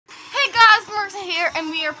here and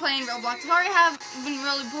we are playing Roblox. Sorry I haven't been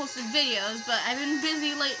really posted videos, but I've been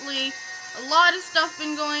busy lately. A lot of stuff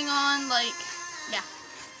been going on, like, yeah.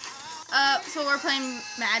 So we're playing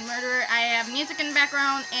Mad Murderer. I have music in the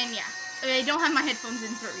background, and yeah. I don't have my headphones in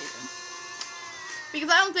for a reason. Because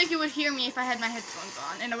I don't think you would hear me if I had my headphones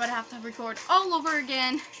on, and I would have to record all over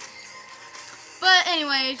again. But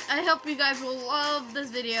anyways, I hope you guys will love this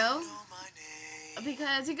video.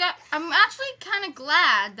 Because I'm actually kind of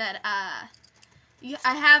glad that, I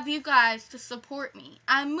have you guys to support me.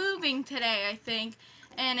 I'm moving today, I think,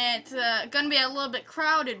 and it's going to be a little bit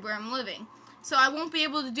crowded where I'm living. So I won't be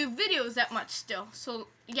able to do videos that much still. So,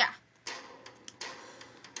 yeah.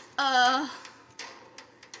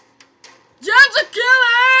 Jen's a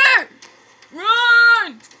killer!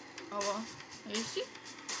 Run! Oh, well. Is she?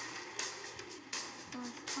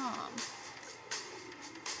 Where's Tom?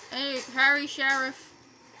 Hey, Harry Sheriff.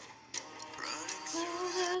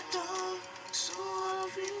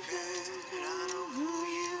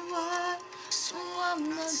 I'm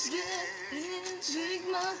not scared. Take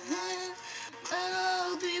my hand, and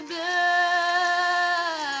I'll be back.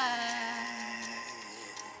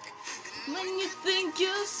 When you think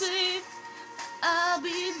you're safe, I'll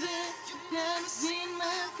be there. Never seen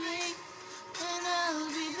my face, and I'll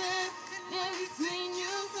be there. Never seen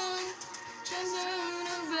you run, just turn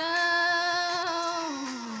around.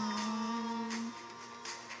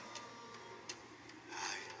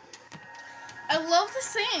 I love to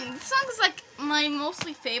sing. This song is like my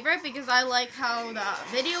mostly favorite because I like how the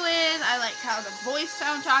video is, I like how the voice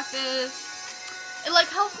soundtrack is. It like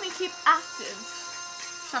helps me keep active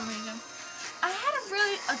for some reason. I had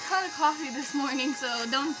a ton of coffee this morning, so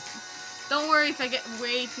don't worry if I get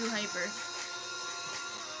way too hyper.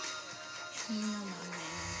 You know my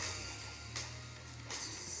name.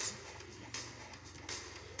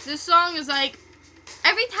 This song is like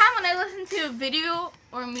every time when I listen to a video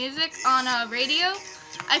or music on a radio,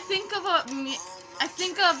 I think of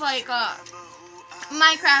like a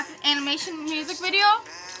Minecraft animation music video,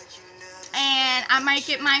 and I might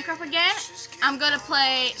get Minecraft again. I'm gonna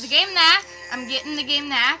play the game Knack. I'm getting the game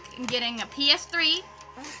Knack. I'm getting a PS3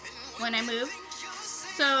 when I move.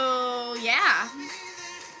 So yeah,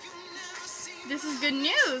 this is good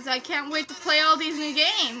news. I can't wait to play all these new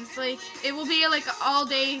games. Like it will be like an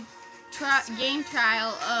all-day game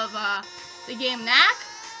trial of the game Knack.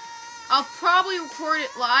 I'll probably record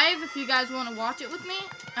it live if you guys want to watch it with me.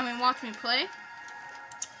 I mean, watch me play.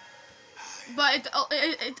 But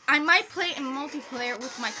I might play it in multiplayer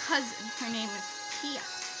with my cousin. Her name is Tia.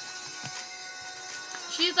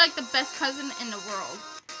 She's like the best cousin in the world.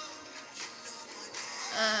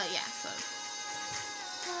 Yeah, so.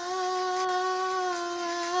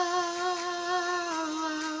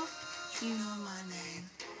 You know my name.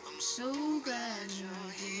 I'm so glad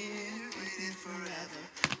you're here with me forever.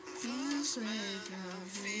 You swear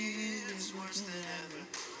you're here is worse than ever.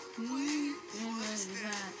 We can't let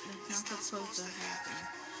that. That's not supposed to happen.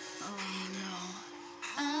 Oh no.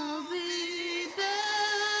 I'll be back.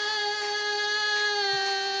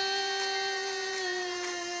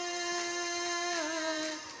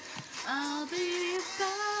 I'll be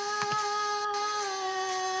back.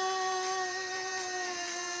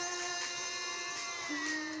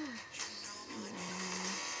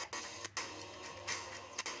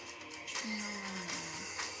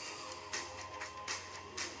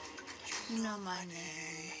 You know my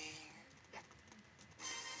name.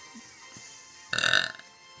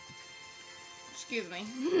 Excuse me.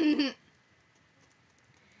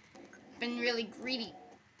 Been really greedy.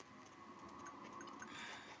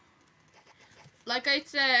 Like I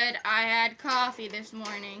said, I had coffee this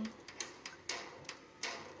morning.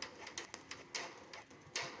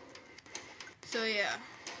 So yeah.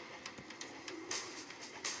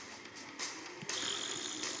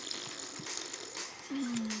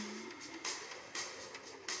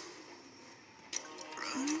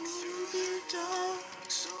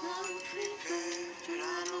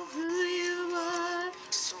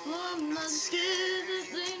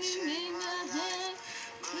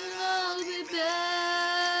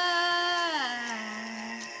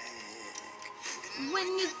 When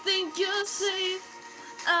you think you're safe,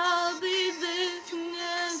 I'll be there. You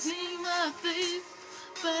never see my face,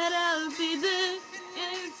 but I'll be there.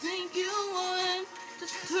 And you think you want,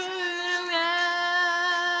 just turn around.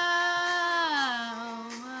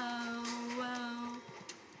 Wow.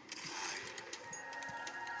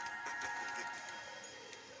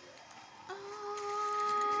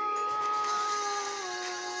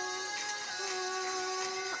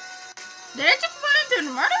 Did I just run into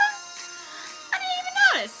the murderer? I didn't even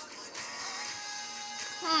notice.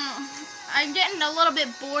 I I'm getting a little bit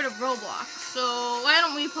bored of Roblox, so why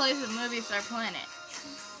don't we play some Movie Star Planet?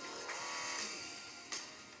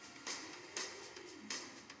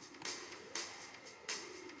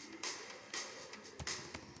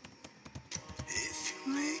 If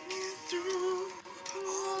you make it through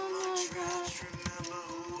all my trials, remember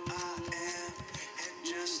who I am, and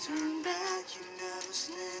just turn back. You never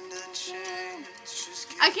stand a chance. Just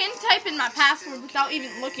I can type in my password without even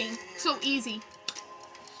looking. So easy.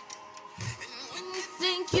 When you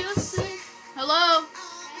think you're safe. Hello?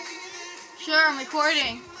 Sure, I'm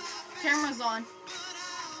recording. Camera's on.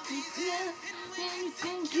 When you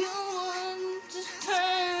think you want, just turn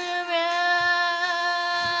around.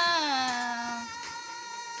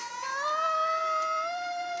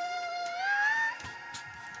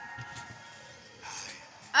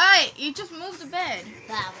 Alright, you just moved the bed.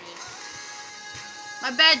 Bobby.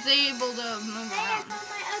 My bed's able to move Hey, I around. found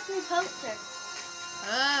my ugly poster.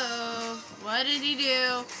 Oh, what did he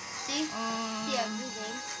do? See? The ugly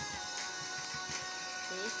thing.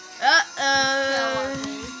 See? So Uh-oh.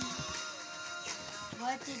 ugly.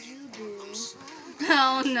 What did you do?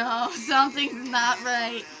 Oh no, something's not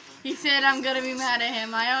right. He said I'm gonna be mad at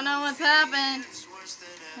him. I don't know what's happened.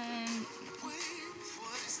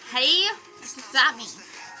 Hey, what does that mean?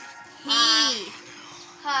 Hey.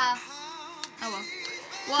 Ha. Oh well.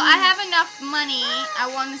 Well, I have enough money.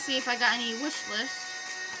 I want to see if I got any wish lists.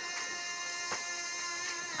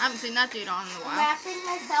 I haven't seen that dude on in a I'm while. wrapping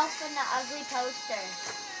myself in the ugly poster.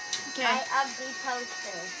 Okay. My ugly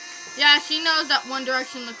poster. Yeah, she knows that One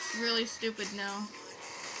Direction looks really stupid now.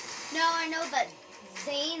 No, I know that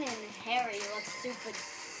Zayn and Harry look stupid.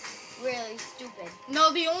 Really stupid.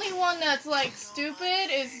 No, the only one that's like stupid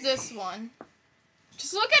is this one.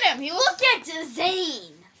 Just look at him. He looks. Look at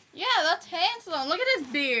Zayn. Yeah, that's handsome. Look at his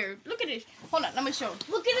beard. Look at his. Hold on, let me show him.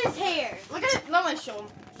 Look at his hair. Look at it. Let me show him.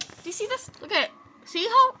 Do you see this? Look at it. See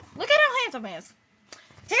how? Look at how handsome he is.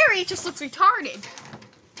 Harry just looks retarded.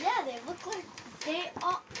 Yeah, they look like they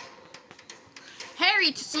are.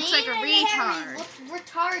 Harry just looks like a Zayn and retard. Harry look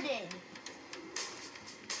retarded.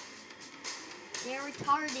 They're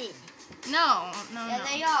retarded. No, no, Yeah, no.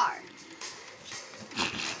 they are.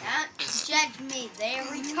 Don't judge me. They're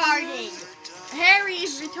retarded.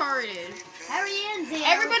 Harry's retarded. Harry and Zayn.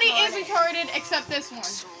 Everybody are is retarded except this one.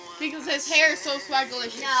 Because his hair is so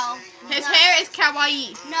swagalicious. No. His no, hair is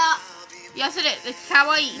kawaii. No. Yes, it is. It's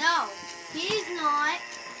kawaii. No. He's not.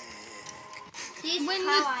 He's When kawaii.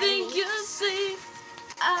 you think you're safe,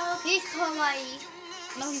 He's kawaii.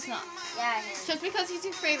 no, he's not. Yeah, I know. Just because he's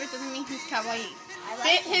your favorite doesn't mean he's kawaii. I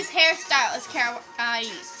like him. His hairstyle is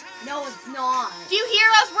kawaii. No, it's not. Do you hear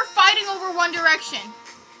us? We're fighting over One Direction.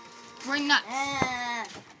 We're nuts. I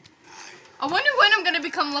wonder when I'm gonna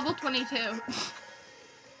become level 22.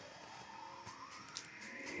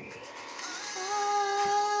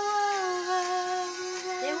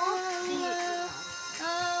 They won't see it.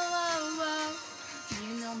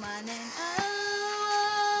 You know my name.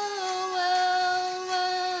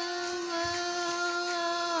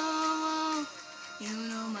 You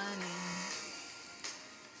know my name.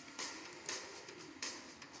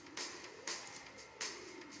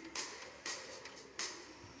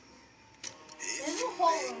 There's a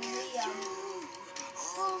hole in the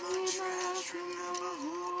all my trash, remember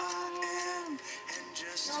who I am, and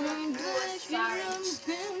just No, turn that's back. good.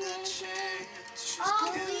 Stand a chance.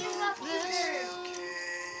 Oh, please, up here.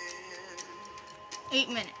 8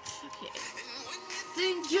 minutes. Okay.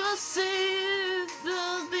 Think you're safe,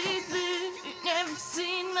 the baby. You never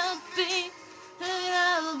seen nothing, and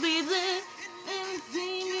I'll be there.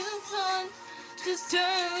 Anything you want, just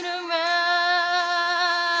turn around.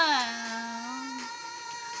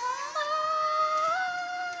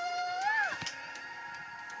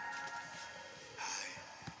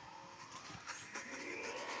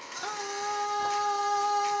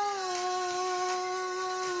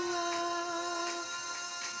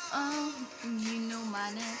 Oh, you know my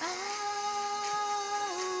name.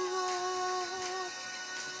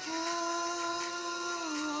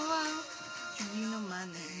 You know my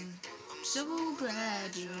name. I'm so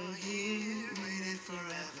glad you're here and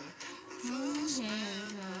forever. I'm here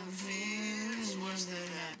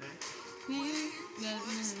forever.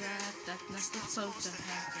 That's not supposed to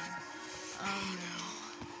happen. Oh no.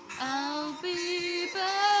 I'll be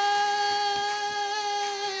back.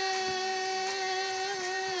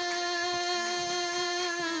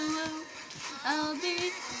 I'll be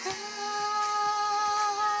back.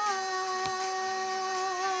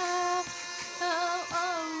 Oh,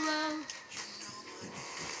 oh, oh.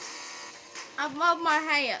 I love my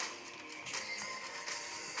hair.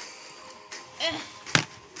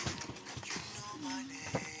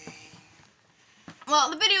 well,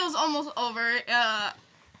 the video is almost over.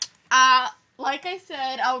 Like I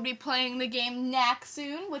said, I will be playing the game Knack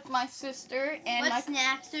soon with my sister and What's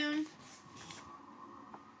Knack soon?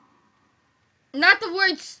 not the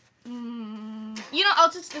words. You know,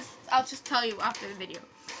 I'll just tell you after the video.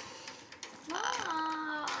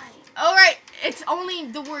 All right, it's only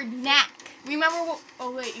the word Knack. Remember what?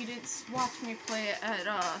 Oh wait, you didn't watch me play it at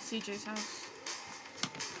CJ's house.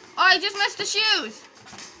 Oh, I just missed the shoes.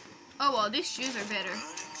 Oh well, these shoes are better.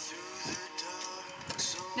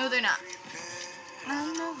 No, they're not.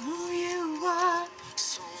 I know who you are.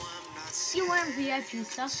 You want VIP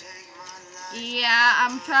stuff? Yeah,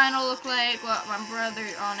 I'm trying to look like what my brother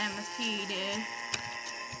on MSP did.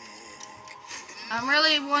 I'm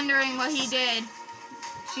really wondering what he did.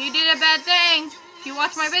 He did a bad thing. If you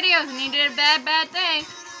watch my videos and he did a bad thing,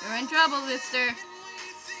 you're in trouble, mister.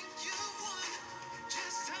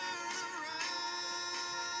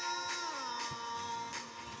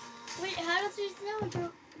 Wait, how does he know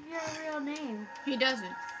your real name? He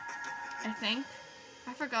doesn't. I think.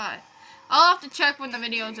 I forgot. I'll have to check when the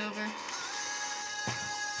video's over.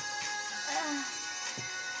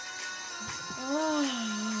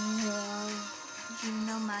 You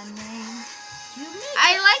know my name.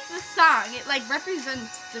 I like the song. It like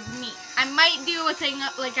represents me. I might do a thing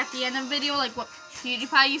like at the end of the video, like what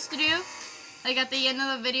PewDiePie used to do. Like at the end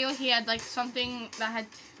of the video, he had like something that had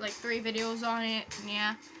like 3 videos on it. And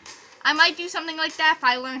yeah, I might do something like that if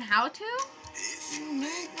I learn how to.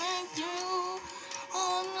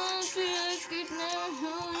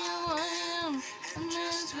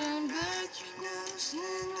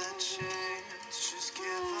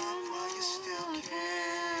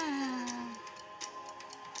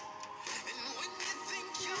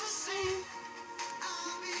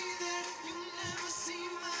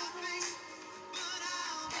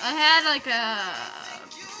 I had like a.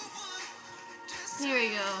 Here we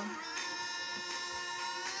go.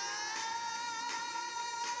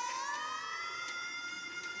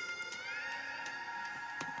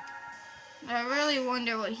 I really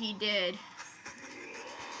wonder what he did.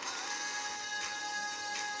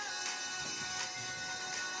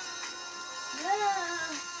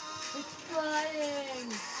 It's flying.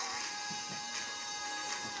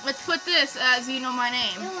 Let's put this as you know my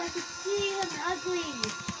name. Ew, I can see him ugly.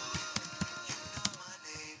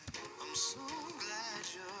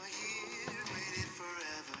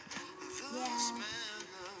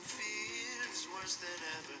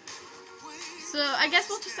 So I guess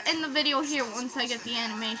we'll just end the video here once I get the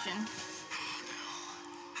animation.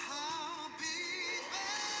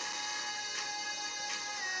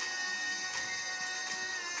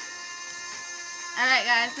 Alright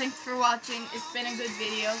guys, thanks for watching. It's been a good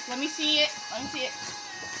video. Let me see it.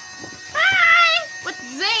 Bye! With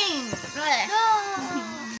Zane! No.